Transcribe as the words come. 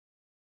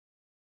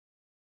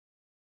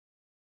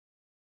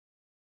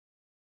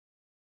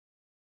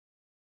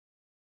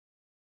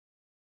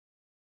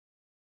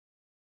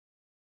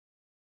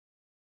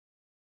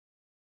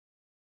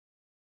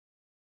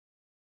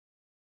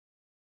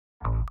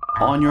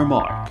On your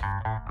mark.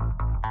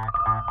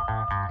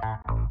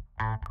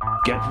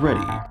 Get ready.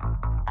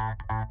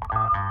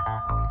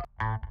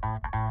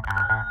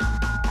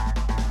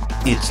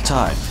 It's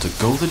time to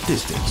go the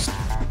distance.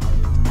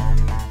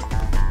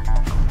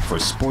 For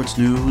sports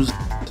news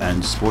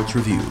and sports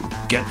review,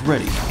 get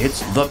ready.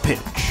 It's The Pitch.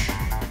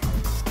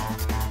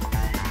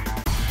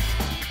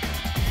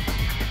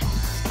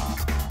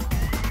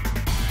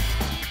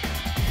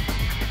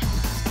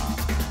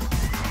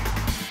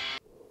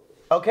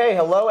 Okay,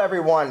 hello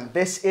everyone.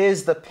 This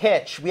is The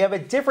Pitch. We have a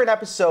different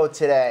episode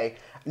today.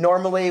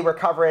 Normally we're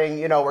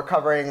covering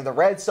the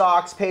Red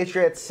Sox,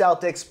 Patriots,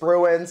 Celtics,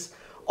 Bruins,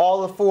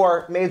 all the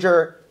four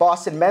major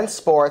Boston men's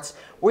sports.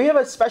 We have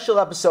a special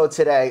episode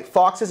today.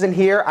 Fox isn't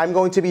here. I'm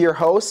going to be your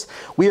host.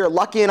 We are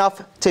lucky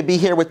enough to be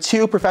here with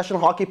two professional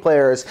hockey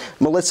players,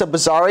 Melissa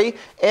Bazzari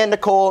and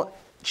Nicole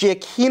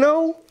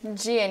Giannino.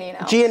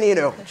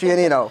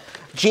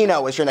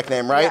 Gino is your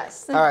nickname, right?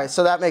 Yes. All right,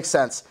 so that makes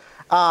sense.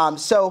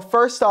 So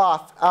first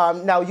off,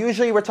 now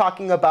usually we're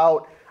talking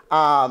about,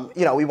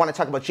 we want to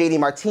talk about JD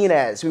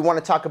Martinez. We want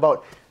to talk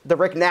about the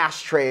Rick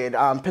Nash trade,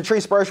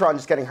 Patrice Bergeron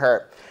just getting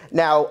hurt.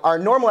 Now, our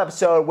normal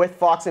episode with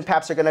Fox and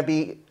Peps are going to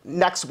be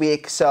next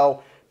week,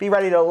 so be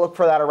ready to look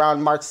for that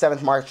around March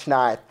 7th, March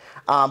 9th.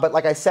 But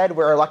like I said,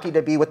 we're lucky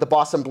to be with the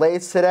Boston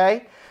Blades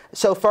today.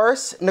 So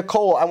first,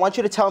 Nicole, I want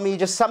you to tell me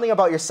just something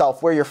about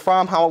yourself, where you're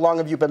from, how long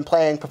have you been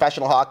playing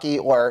professional hockey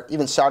or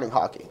even starting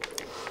hockey?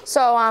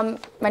 So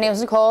my name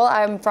is Nicole.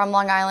 I'm from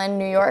Long Island,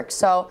 New York.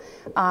 So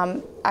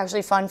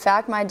actually, fun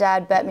fact, my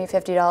dad bet me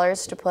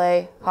 $50 to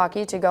play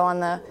hockey, to go on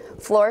the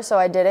floor. So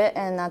I did it,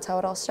 and that's how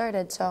it all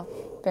started. So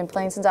been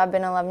playing since I've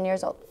been 11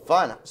 years old.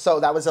 Fun. So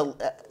that was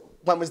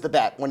when was the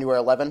bet? When you were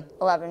 11?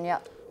 11, yeah.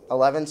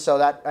 11.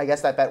 So I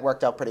guess that bet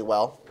worked out pretty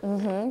well.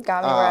 Mm-hmm.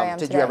 Got me where I am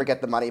Did today. you ever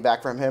get the money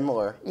back from him,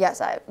 or?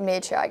 Yes, I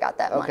made sure I got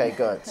that money. Okay,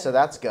 good. So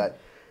that's good.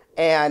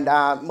 And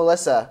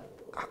Melissa,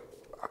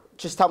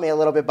 just tell me a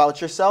little bit about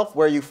yourself.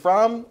 Where are you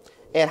from?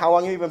 And how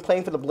long have you been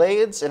playing for the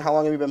Blades? And how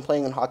long have you been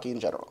playing in hockey in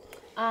general?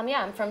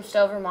 Yeah, I'm from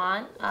Stowe,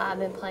 Vermont. I've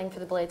been playing for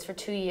the Blades for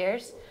 2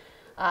 years.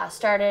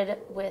 Started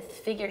with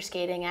figure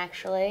skating,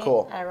 actually.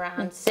 Cool. At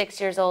around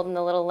 6 years old in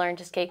the Little Learn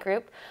to Skate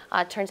group.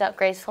 Turns out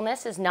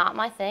gracefulness is not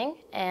my thing.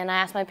 And I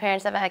asked my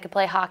parents if I could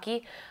play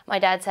hockey. My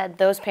dad said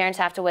those parents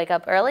have to wake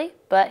up early,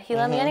 but he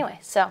let me anyway.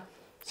 So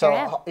here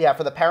I am. Yeah,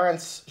 for the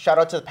parents, shout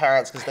out to the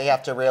parents, because they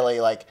have to really,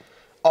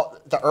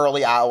 the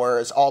early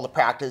hours, all the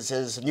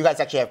practices. And you guys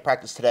actually have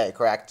practice today,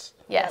 correct?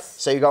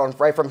 Yes. So you're going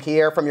right from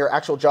here, from your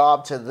actual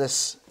job to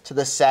this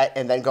set,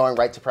 and then going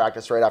right to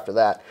practice right after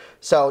that.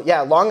 So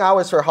yeah, long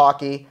hours for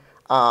hockey,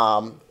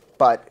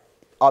 but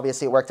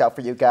obviously it worked out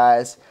for you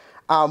guys.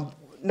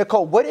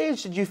 Nicole, what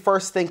age did you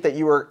first think that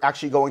you were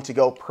actually going to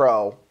go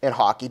pro in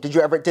hockey?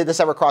 Did this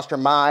ever cross your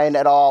mind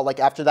at all? Like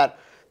after that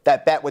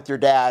bet with your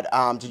dad,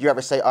 did you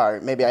ever say, all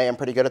right, maybe I am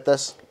pretty good at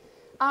this?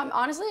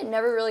 Honestly, it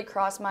never really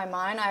crossed my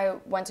mind. I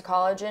went to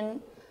college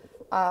in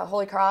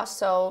Holy Cross,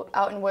 so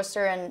out in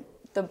Worcester, and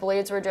the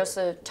Blades were just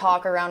a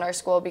talk around our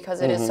school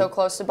because it is so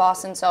close to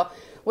Boston. So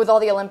with all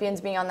the Olympians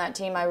being on that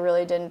team, I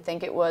really didn't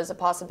think it was a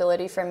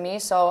possibility for me.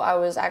 So I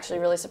was actually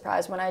really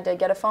surprised when I did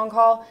get a phone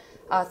call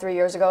 3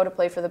 years ago to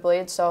play for the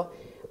Blades. So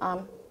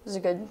it was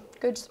a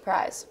good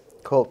surprise.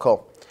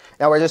 Cool.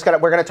 Now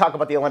we're gonna talk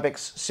about the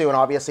Olympics soon.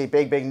 Obviously,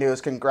 big news.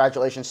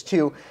 Congratulations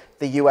to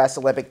the U.S.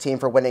 Olympic team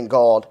for winning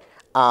gold.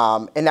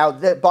 And now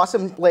the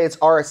Boston Blades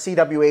are a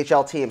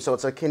CWHL team, so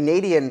it's a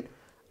Canadian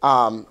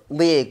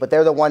league, but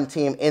they're the one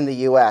team in the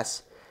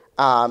U.S.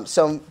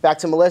 So back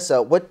to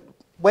Melissa,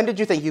 when did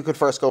you think you could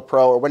first go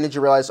pro, or when did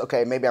you realize,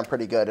 okay, maybe I'm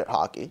pretty good at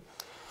hockey?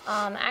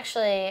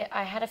 Actually,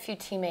 I had a few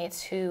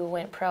teammates who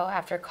went pro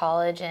after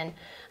college, and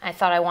I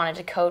thought I wanted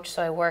to coach,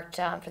 so I worked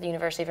for the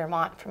University of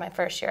Vermont for my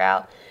first year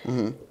out.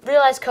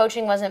 Realized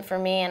coaching wasn't for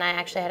me, and I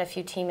actually had a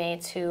few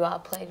teammates who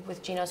played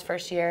with Gino's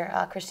first year.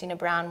 Christina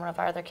Brown, one of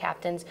our other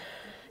captains,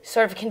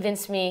 sort of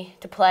convinced me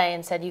to play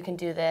and said, you can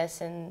do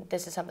this, and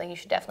this is something you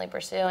should definitely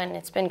pursue. And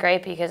it's been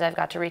great because I've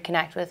got to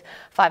reconnect with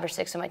 5 or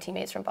 6 of my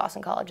teammates from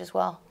Boston College as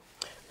well.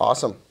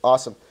 Awesome.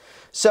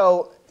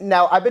 So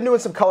now I've been doing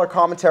some color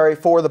commentary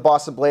for the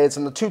Boston Blades,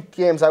 and the 2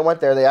 games I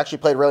went there, they actually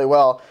played really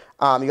well.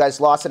 You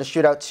guys lost in a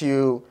shootout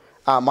to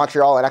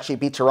Montreal and actually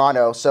beat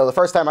Toronto. So the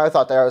first time I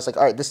thought there, I was like,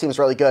 all right, this team's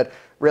really good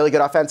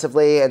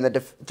offensively, and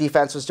the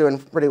defense was doing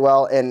pretty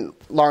well. And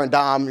Lauren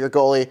Dom, your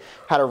goalie,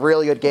 had a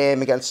really good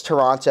game against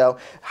Toronto.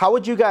 How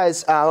would you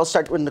guys, I'll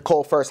start with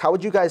Nicole first, how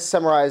would you guys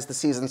summarize the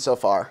season so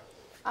far?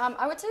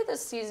 I would say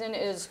this season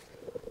is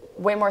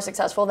way more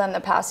successful than the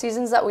past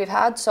seasons that we've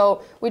had.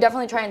 So we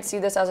definitely try and see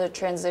this as a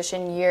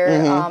transition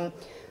year.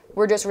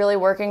 We're just really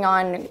working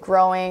on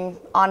growing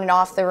on and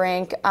off the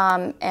rink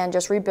and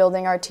just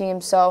rebuilding our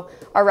team. So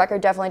our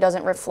record definitely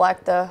doesn't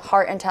reflect the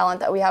heart and talent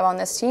that we have on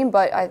this team,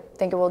 but I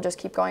think it will just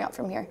keep going up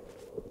from here.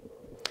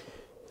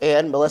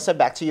 And Melissa,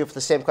 back to you for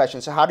the same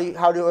question. So how do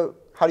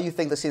you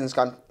think the season's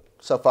gone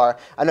so far?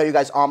 I know you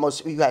guys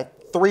you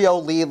got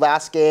 3-0 lead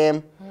last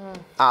game.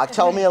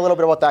 Tell me a little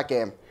bit about that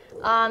game.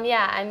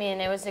 Yeah, I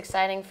mean, it was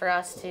exciting for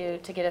us to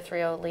get a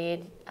 3-0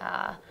 lead.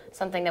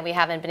 something that we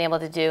haven't been able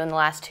to do in the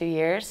last 2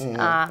 years.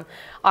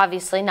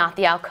 Obviously not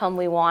the outcome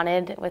we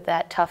wanted with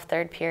that tough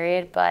third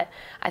period, but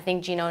I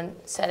think Gino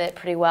said it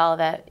pretty well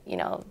that, you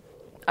know,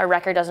 our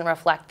record doesn't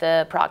reflect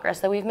the progress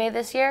that we've made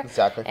this year.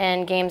 Exactly.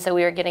 And games that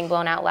we were getting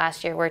blown out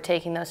last year, we're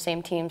taking those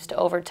same teams to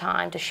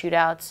overtime, to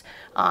shootouts,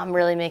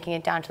 really making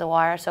it down to the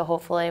wire. So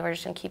hopefully we're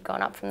just going to keep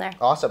going up from there.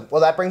 Awesome.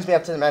 Well, that brings me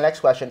up to my next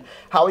question.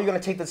 How are you going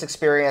to take this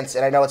experience,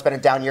 and I know it's been a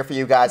down year for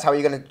you guys, how are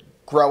you going to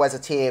grow as a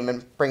team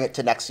and bring it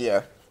to next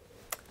year?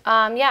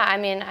 Yeah, I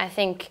mean, I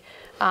think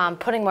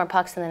putting more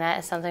pucks in the net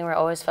is something we're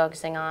always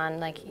focusing on.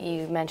 Like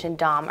you mentioned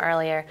Dom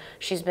earlier,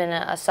 she's been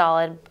a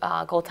solid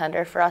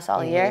goaltender for us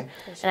all year.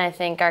 And I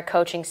think our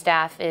coaching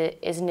staff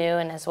is new,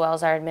 and as well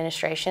as our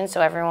administration,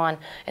 so everyone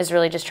is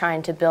really just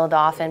trying to build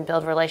off and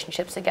build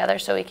relationships together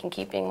so we can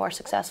keep being more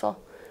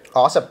successful.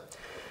 Awesome.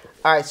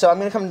 All right, so I'm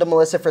going to come to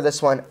Melissa for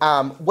this one.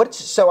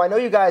 So I know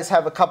you guys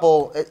have a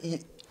couple,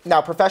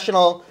 now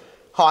professional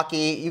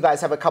hockey, you guys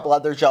have a couple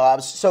other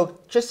jobs. So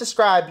just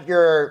describe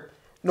your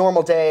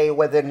normal day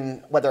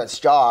within, whether it's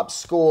jobs,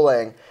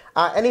 schooling,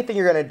 anything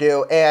you're going to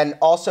do, and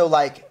also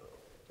like,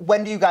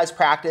 when do you guys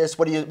practice?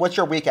 What's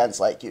your weekends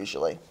like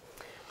usually?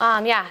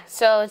 Yeah,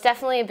 so it's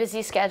definitely a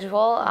busy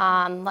schedule.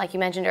 Like you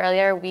mentioned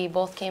earlier, we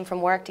both came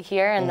from work to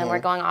here, and then we're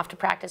going off to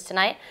practice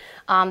tonight.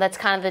 That's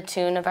kind of the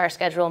tune of our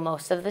schedule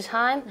most of the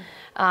time.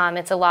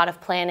 It's a lot of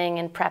planning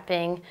and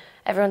prepping.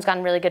 Everyone's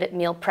gotten really good at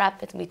meal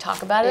prep. We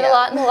talk about it a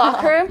lot in the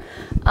locker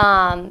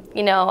room.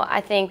 You know, I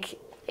think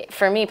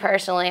for me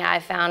personally, I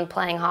found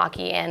playing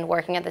hockey and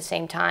working at the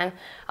same time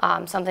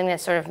something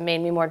that sort of made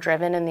me more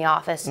driven in the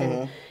office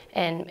and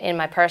in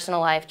my personal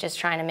life, just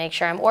trying to make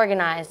sure I'm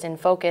organized and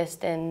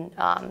focused and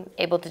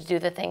able to do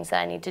the things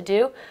that I need to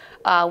do.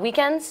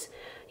 Weekends,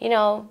 you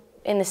know,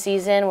 in the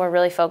season, we're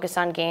really focused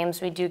on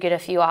games. We do get a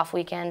few off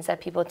weekends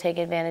that people take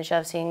advantage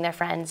of, seeing their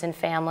friends and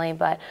family,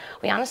 but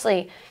we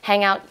honestly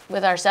hang out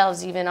with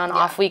ourselves even on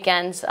off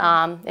weekends.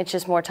 It's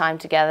just more time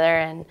together,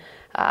 and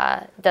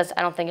I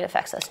don't think it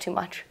affects us too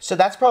much. So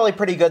that's probably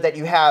pretty good that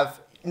you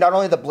have not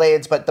only the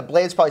Blades, but the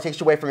Blades probably takes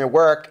you away from your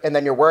work, and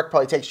then your work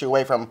probably takes you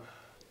away from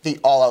the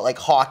all like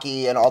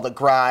hockey and all the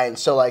grind.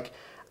 So like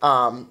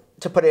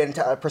to put it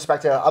into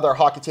perspective, other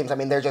hockey teams, I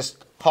mean, they're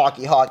just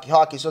hockey.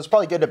 So it's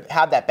probably good to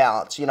have that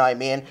balance, you know what I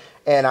mean?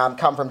 And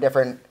come from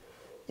different,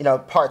 you know,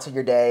 parts of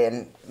your day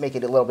and make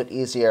it a little bit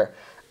easier.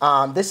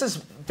 This is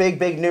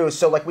big news.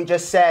 So like we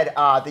just said,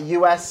 the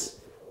U.S.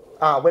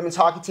 Women's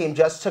hockey team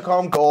just took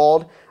home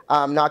gold,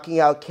 knocking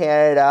out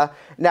Canada.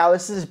 Now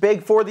this is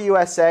big for the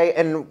USA,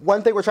 and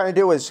one thing we're trying to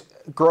do is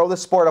grow the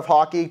sport of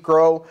hockey,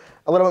 grow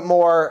a little bit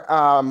more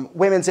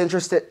women's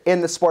interest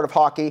in the sport of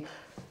hockey.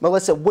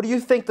 Melissa, what do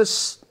you think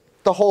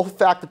the whole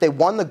fact that they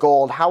won the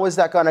gold, how is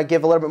that going to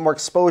give a little bit more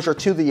exposure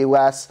to the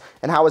U.S.,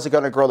 and how is it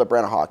going to grow the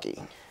brand of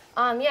hockey?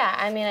 Yeah,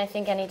 I mean, I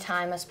think any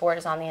time a sport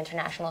is on the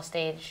international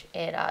stage,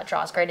 it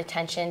draws great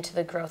attention to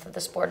the growth that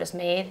the sport has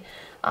made.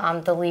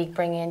 The league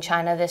bringing in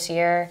China this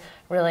year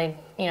really,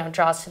 you know,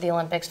 draws to the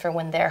Olympics for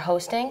when they're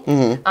hosting.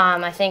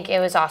 I think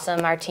it was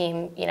awesome. Our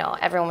team, you know,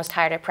 everyone was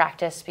tired at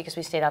practice because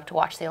we stayed up to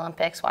watch the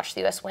Olympics, watch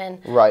the U.S.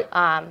 win. Right.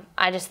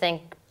 I just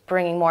think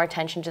bringing more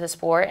attention to the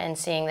sport and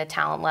seeing the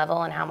talent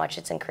level and how much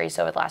it's increased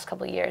over the last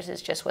couple of years is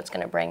just what's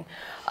going to bring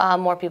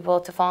more people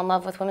to fall in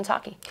love with women's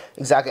hockey.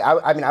 Exactly.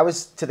 I mean, I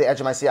was to the edge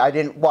of my seat. I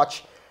didn't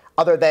watch,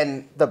 other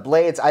than the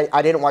Blades,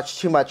 I didn't watch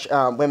too much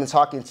women's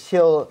hockey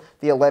until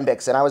the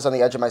Olympics, and I was on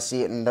the edge of my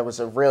seat, and it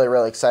was a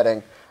really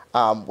exciting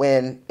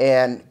win,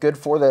 and good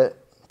for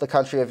the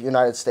country of the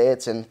United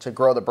States, and to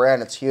grow the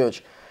brand, it's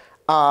huge.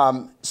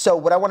 So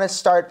what I want to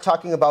start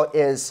talking about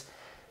is,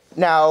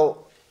 now,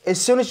 as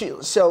soon as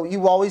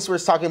you always were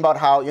talking about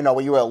how, you know,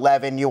 when you were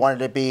 11, you wanted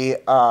to be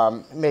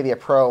maybe a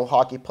pro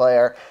hockey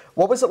player.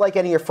 What was it like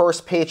getting your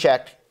first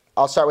paycheck?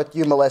 I'll start with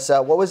you,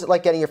 Melissa. What was it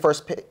like getting your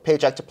first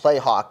paycheck to play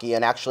hockey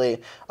and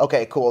actually,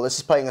 okay, cool, this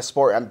is playing a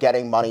sport, I'm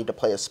getting money to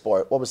play a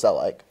sport. What was that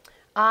like?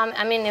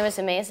 I mean, it was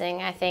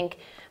amazing. I think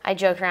I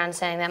joked around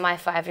saying that my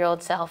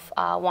 5-year-old self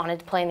wanted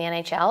to play in the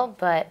NHL,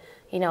 but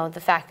you know, the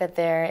fact that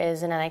there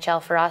is an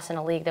NHL for us and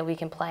a league that we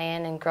can play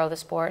in and grow the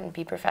sport and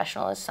be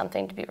professional is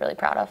something to be really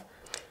proud of.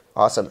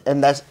 Awesome.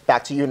 And that's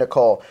back to you,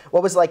 Nicole.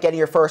 What was it like getting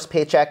your first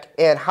paycheck,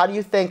 and how do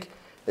you think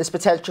this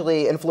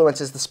potentially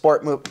influences the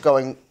sport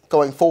going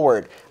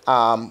forward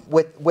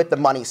with the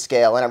money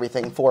scale and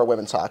everything for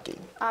women's hockey?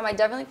 I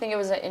definitely think it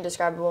was an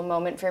indescribable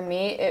moment for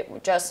me.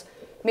 It just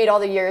made all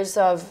the years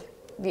of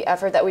the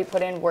effort that we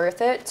put in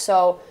worth it.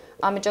 So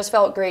it just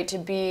felt great to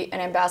be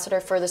an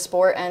ambassador for the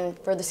sport and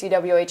for the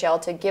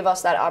CWHL to give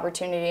us that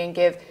opportunity and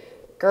give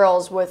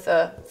girls with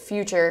a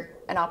future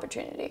an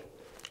opportunity.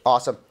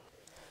 Awesome.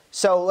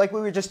 So like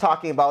we were just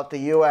talking about, the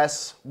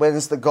U.S.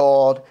 wins the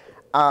gold.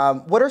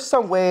 What are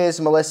some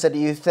ways, Melissa, do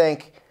you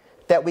think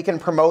that we can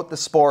promote the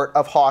sport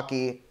of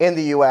hockey in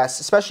the U.S.,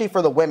 especially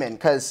for the women?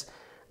 Because,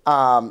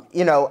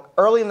 you know,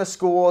 early in the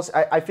schools,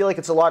 I feel like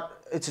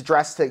it's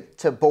addressed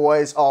to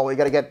boys. Oh, we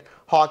got to get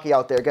hockey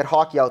out there, get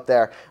hockey out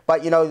there.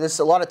 But, you know, there's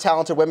a lot of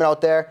talented women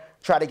out there.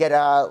 try to get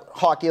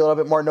hockey a little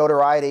bit more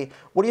notoriety.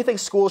 What do you think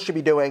schools should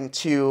be doing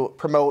to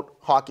promote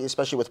hockey,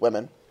 especially with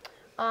women?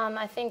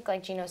 I think,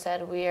 like Gino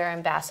said, we are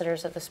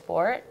ambassadors of the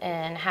sport,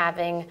 and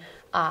having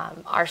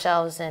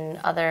ourselves and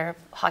other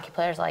hockey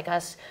players like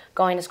us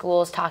going to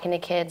schools, talking to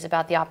kids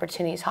about the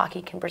opportunities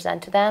hockey can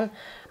present to them,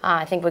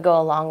 I think would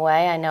go a long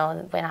way. I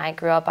know when I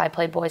grew up, I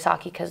played boys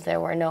hockey because there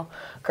were no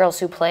girls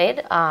who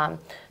played.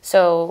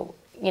 So,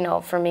 you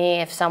know, for me,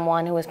 if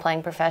someone who was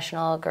playing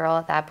professional, a girl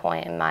at that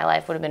point in my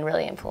life would have been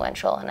really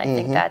influential. And I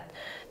think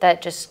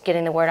that just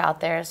getting the word out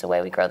there is the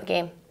way we grow the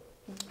game.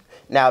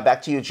 Now,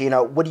 back to you,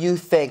 Gino. What do you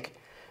think,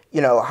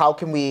 you know, how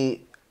can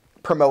we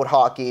promote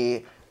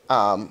hockey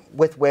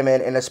with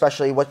women, and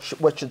especially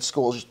what should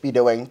schools be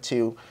doing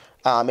to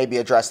maybe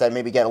address that,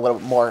 maybe get a little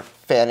bit more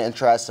fan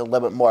interest, a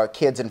little bit more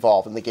kids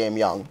involved in the game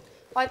young?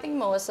 Well, I think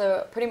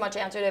Melissa pretty much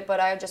answered it, but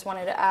I just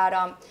wanted to add,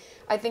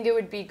 I think it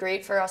would be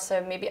great for us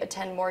to maybe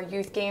attend more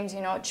youth games.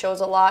 You know, it shows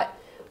a lot.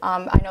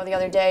 I know the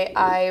other day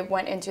I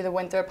went into the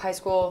Winthrop High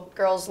School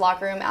girls'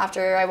 locker room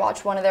after I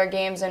watched one of their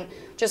games and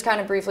just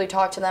kind of briefly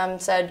talked to them,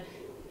 said,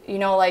 you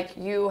know, like,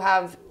 you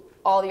have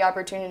all the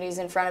opportunities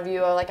in front of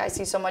you. Like, I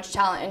see so much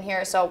talent in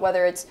here. So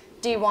whether it's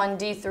D1,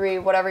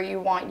 D3, whatever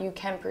you want, you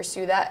can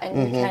pursue that and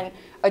you can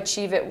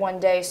achieve it one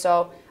day.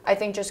 So I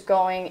think just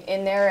going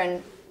in there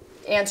and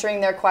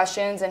answering their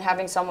questions and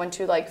having someone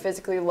to like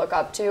physically look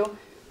up to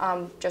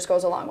just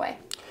goes a long way.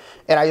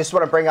 And I just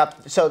want to bring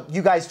up, so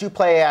you guys do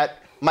play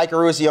at Mike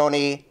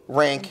Eruzione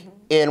rink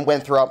in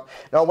Winthrop.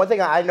 Now, one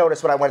thing I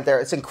noticed when I went there,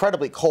 it's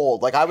incredibly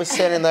cold. Like, I was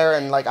standing there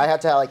and like I had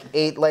to have like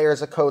 8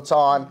 layers of coats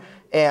on.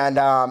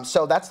 And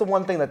so that's the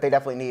one thing that they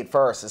definitely need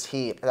first is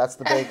heat. That's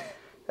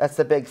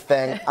the big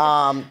thing.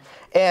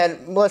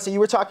 And Melissa, you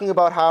were talking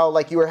about how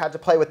like you had to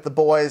play with the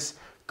boys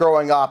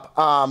growing up.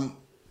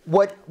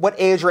 What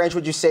age range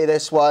would you say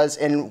this was?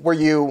 And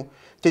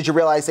did you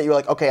realize that you were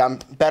like, okay, I'm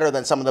better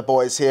than some of the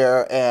boys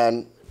here?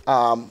 And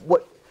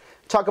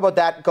talk about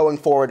that going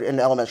forward in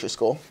elementary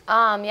school.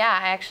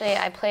 Yeah,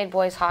 I played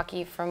boys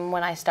hockey from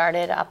when I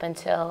started up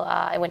until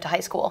I went to high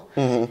school.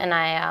 And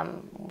I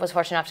was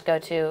fortunate enough to go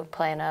to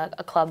play in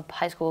a club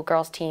high school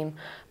girls team.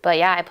 But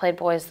yeah, I played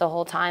boys the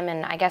whole time,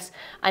 and I guess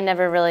I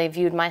never really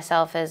viewed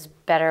myself as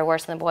better or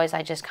worse than the boys.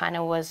 I just kind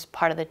of was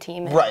part of the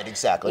team. And, right,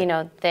 exactly. You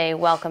know, they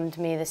welcomed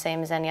me the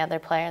same as any other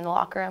player in the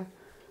locker room.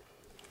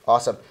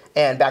 Awesome.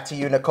 And back to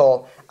you,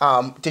 Nicole.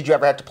 Did you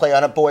ever have to play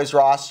on a boys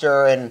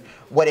roster, and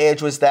what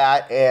age was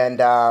that? And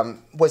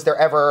was there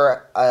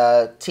ever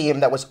a team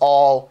that was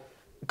all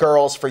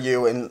girls for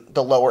you in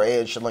the lower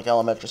age in like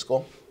elementary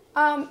school?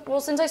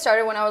 Well, since I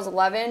started when I was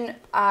 11,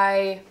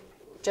 I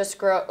just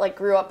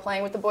grew up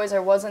playing with the boys.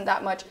 There wasn't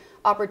that much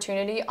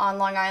opportunity on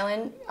Long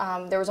Island.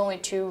 There was only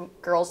 2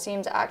 girls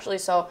teams actually,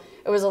 so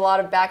it was a lot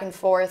of back and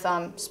forth,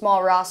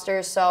 small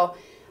rosters. So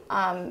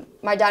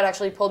my dad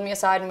actually pulled me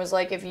aside and was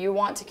like, if you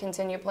want to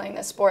continue playing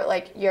this sport,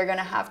 like, you're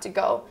gonna have to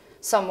go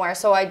somewhere.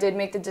 So I did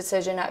make the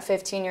decision at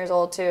 15 years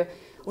old to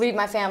leave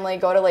my family,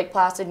 go to Lake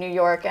Placid, New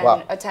York,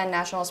 and attend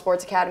National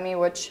Sports Academy,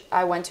 which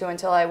I went to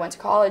until I went to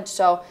college.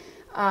 So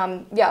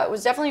yeah, it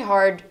was definitely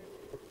hard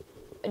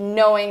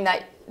knowing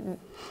that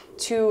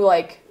to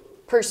like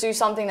pursue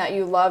something that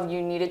you love,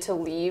 you needed to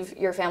leave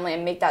your family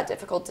and make that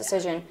difficult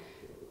decision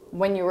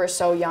when you were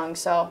so young.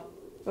 So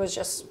it was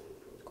just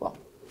cool.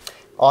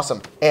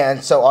 Awesome.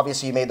 And so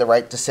obviously you made the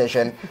right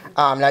decision.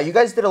 Now you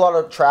guys did a lot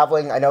of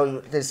traveling. I know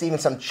there's even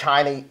some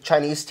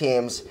Chinese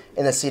teams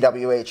in the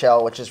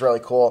CWHL, which is really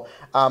cool.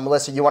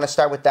 Melissa, you want to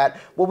start with that?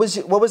 What was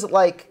it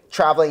like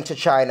traveling to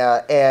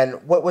China, and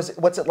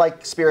what's it like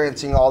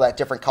experiencing all that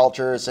different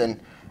cultures, and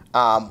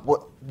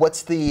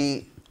what's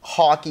the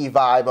hockey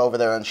vibe over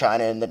there in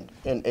China and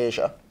in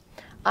Asia?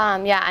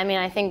 Yeah, I mean,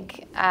 I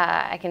think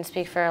I can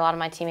speak for a lot of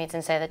my teammates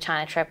and say the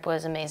China trip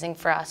was amazing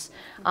for us.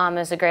 It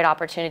was a great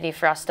opportunity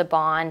for us to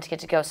bond, to get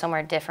to go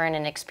somewhere different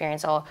and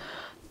experience a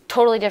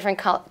totally different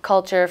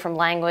culture, from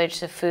language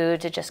to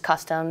food to just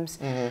customs.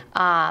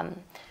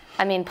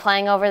 I mean,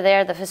 playing over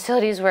there, the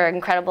facilities were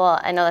incredible.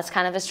 I know that's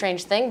kind of a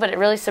strange thing, but it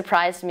really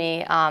surprised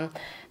me.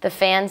 The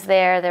fans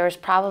there was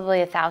probably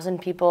 1,000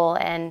 people,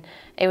 and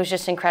it was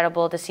just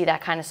incredible to see that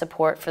kind of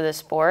support for the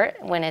sport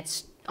when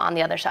it's on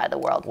the other side of the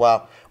world.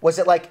 Wow. Was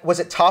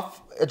it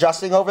tough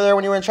adjusting over there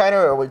when you were in China,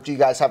 or do you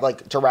guys have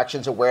like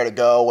directions of where to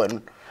go?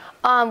 And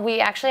we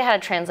actually had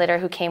a translator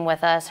who came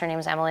with us. Her name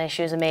was Emily.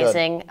 She was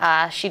amazing.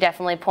 She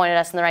definitely pointed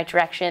us in the right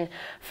direction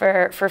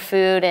for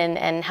food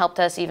and helped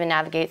us even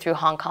navigate through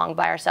Hong Kong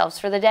by ourselves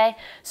for the day.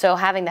 So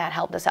having that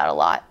helped us out a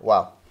lot.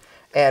 Wow.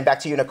 And back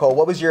to you, Nicole.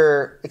 What was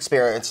your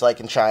experience like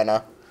in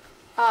China?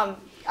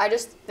 I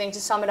just think,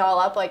 to sum it all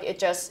up, like, it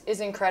just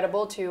is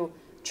incredible to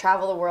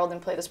travel the world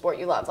and play the sport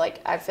you love. Like,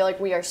 I feel like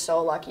we are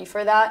so lucky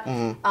for that.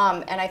 And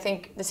I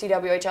think the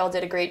CWHL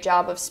did a great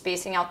job of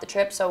spacing out the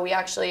trip, so we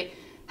actually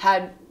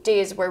had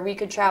days where we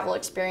could travel,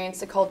 experience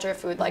the culture,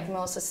 food, like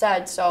Melissa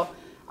said. So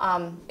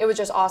it was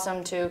just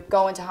awesome to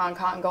go into Hong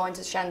Kong, go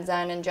into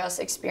Shenzhen, and just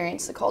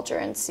experience the culture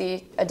and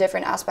see a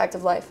different aspect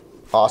of life.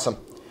 Awesome.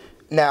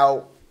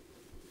 Now,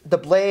 the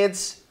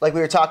Blades, like we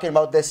were talking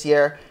about this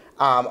year,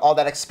 all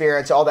that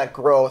experience, all that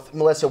growth.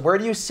 Melissa, where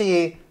do you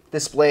see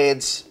this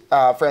Blades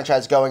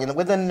franchise going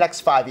within the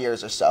next 5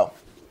 years or so?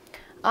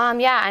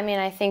 Yeah, I mean,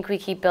 I think we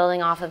keep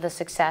building off of the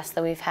success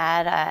that we've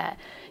had,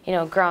 you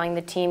know, growing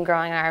the team,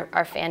 growing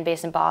our fan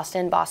base in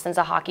Boston. Boston's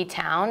a hockey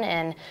town,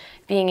 and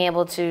being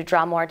able to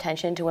draw more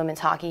attention to women's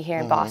hockey here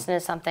in Boston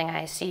is something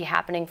I see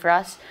happening for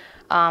us.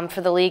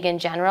 For the league in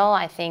general,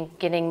 I think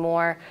getting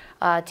more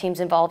teams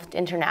involved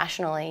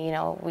internationally. You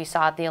know, we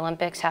saw at the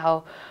Olympics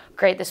how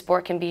great the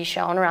sport can be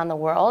shown around the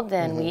world,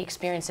 and we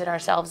experienced it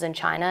ourselves in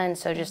China. And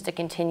so just to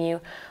continue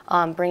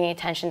bringing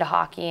attention to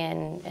hockey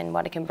and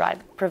what it can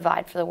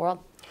provide for the world.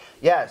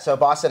 Yeah, so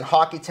Boston,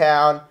 hockey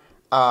town.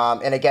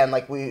 And again,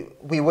 like we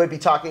would be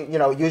talking, you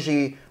know,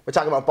 usually we're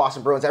talking about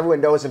Boston Bruins.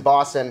 Everyone knows in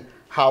Boston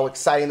how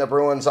exciting the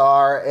Bruins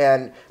are,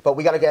 but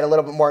we got to get a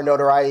little bit more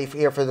notoriety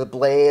here for the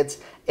Blades,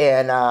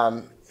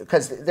 and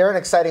because they're an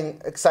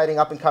exciting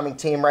up and coming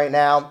team right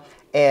now,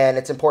 and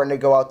it's important to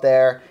go out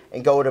there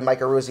and go to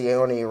Mike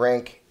Eruzione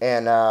rink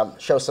and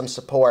show some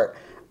support.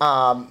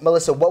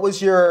 Melissa, what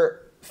was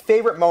your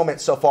favorite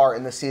moment so far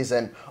in the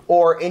season,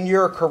 or in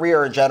your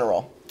career in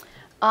general?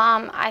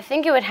 I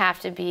think it would have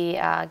to be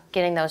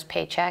getting those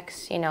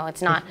paychecks. You know,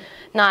 it's not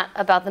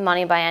about the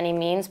money by any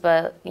means,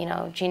 but, you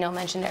know, Gino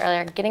mentioned it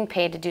earlier, getting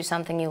paid to do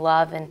something you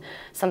love, and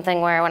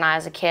something where when I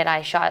was a kid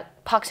I shot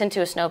pucks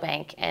into a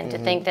snowbank, and to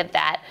think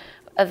that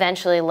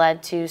eventually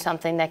led to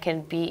something that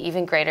could be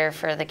even greater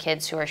for the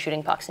kids who are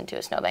shooting pucks into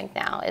a snowbank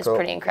now is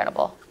pretty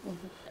incredible.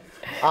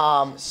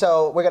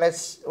 So we're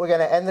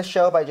gonna end the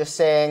show by just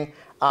saying,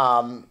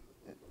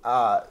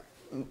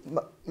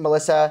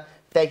 Melissa,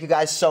 thank you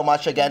guys so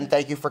much again.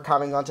 Thank you for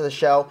coming onto the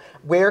show.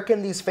 Where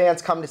can these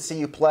fans come to see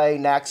you play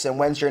next, and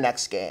when's your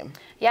next game?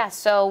 Yeah,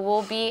 so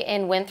we'll be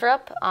in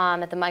Winthrop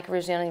at the Mike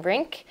Eruzione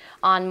rink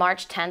on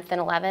March 10th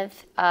and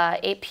 11th,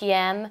 8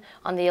 p.m.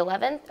 on the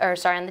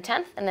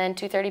 10th, and then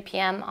 2:30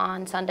 p.m.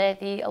 on Sunday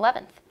the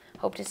 11th.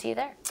 Hope to see you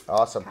there.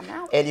 Awesome.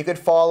 And you could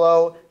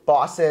follow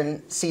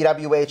Boston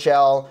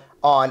CWHL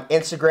on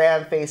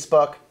Instagram,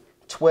 Facebook,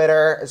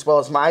 Twitter, as well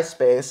as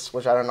MySpace,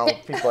 which I don't know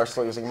if people are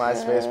still using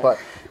MySpace, but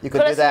you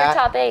could do that.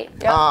 Put us in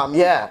your top 8.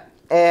 Yeah.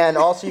 And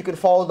also you can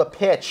follow The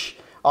Pitch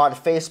on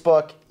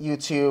Facebook,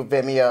 YouTube,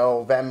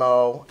 Vimeo,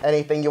 Venmo,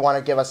 anything you want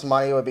to give us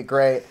money would be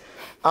great.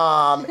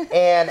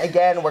 And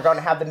again, we're going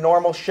to have the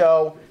normal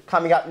show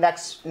coming up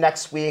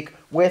next week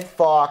with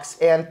Fox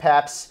and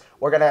Peps.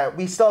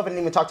 We still haven't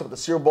even talked about the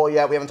Super Bowl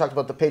yet. We haven't talked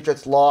about the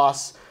Patriots'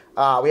 loss.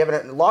 We have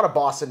a lot of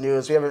Boston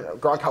news.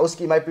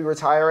 Gronkowski might be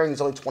retiring.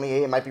 He's only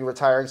 28. Might be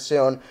retiring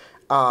soon.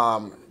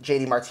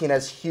 JD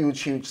Martinez,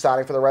 huge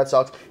signing for the Red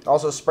Sox. And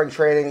also, spring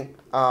training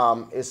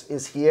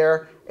is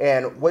here.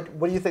 And what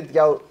do you think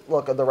the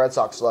outlook of the Red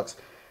Sox looks?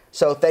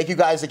 So thank you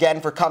guys again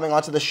for coming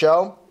onto the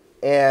show.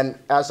 And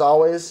as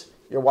always,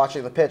 you're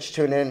watching The Pitch.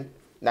 Tune in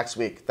next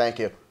week. Thank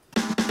you.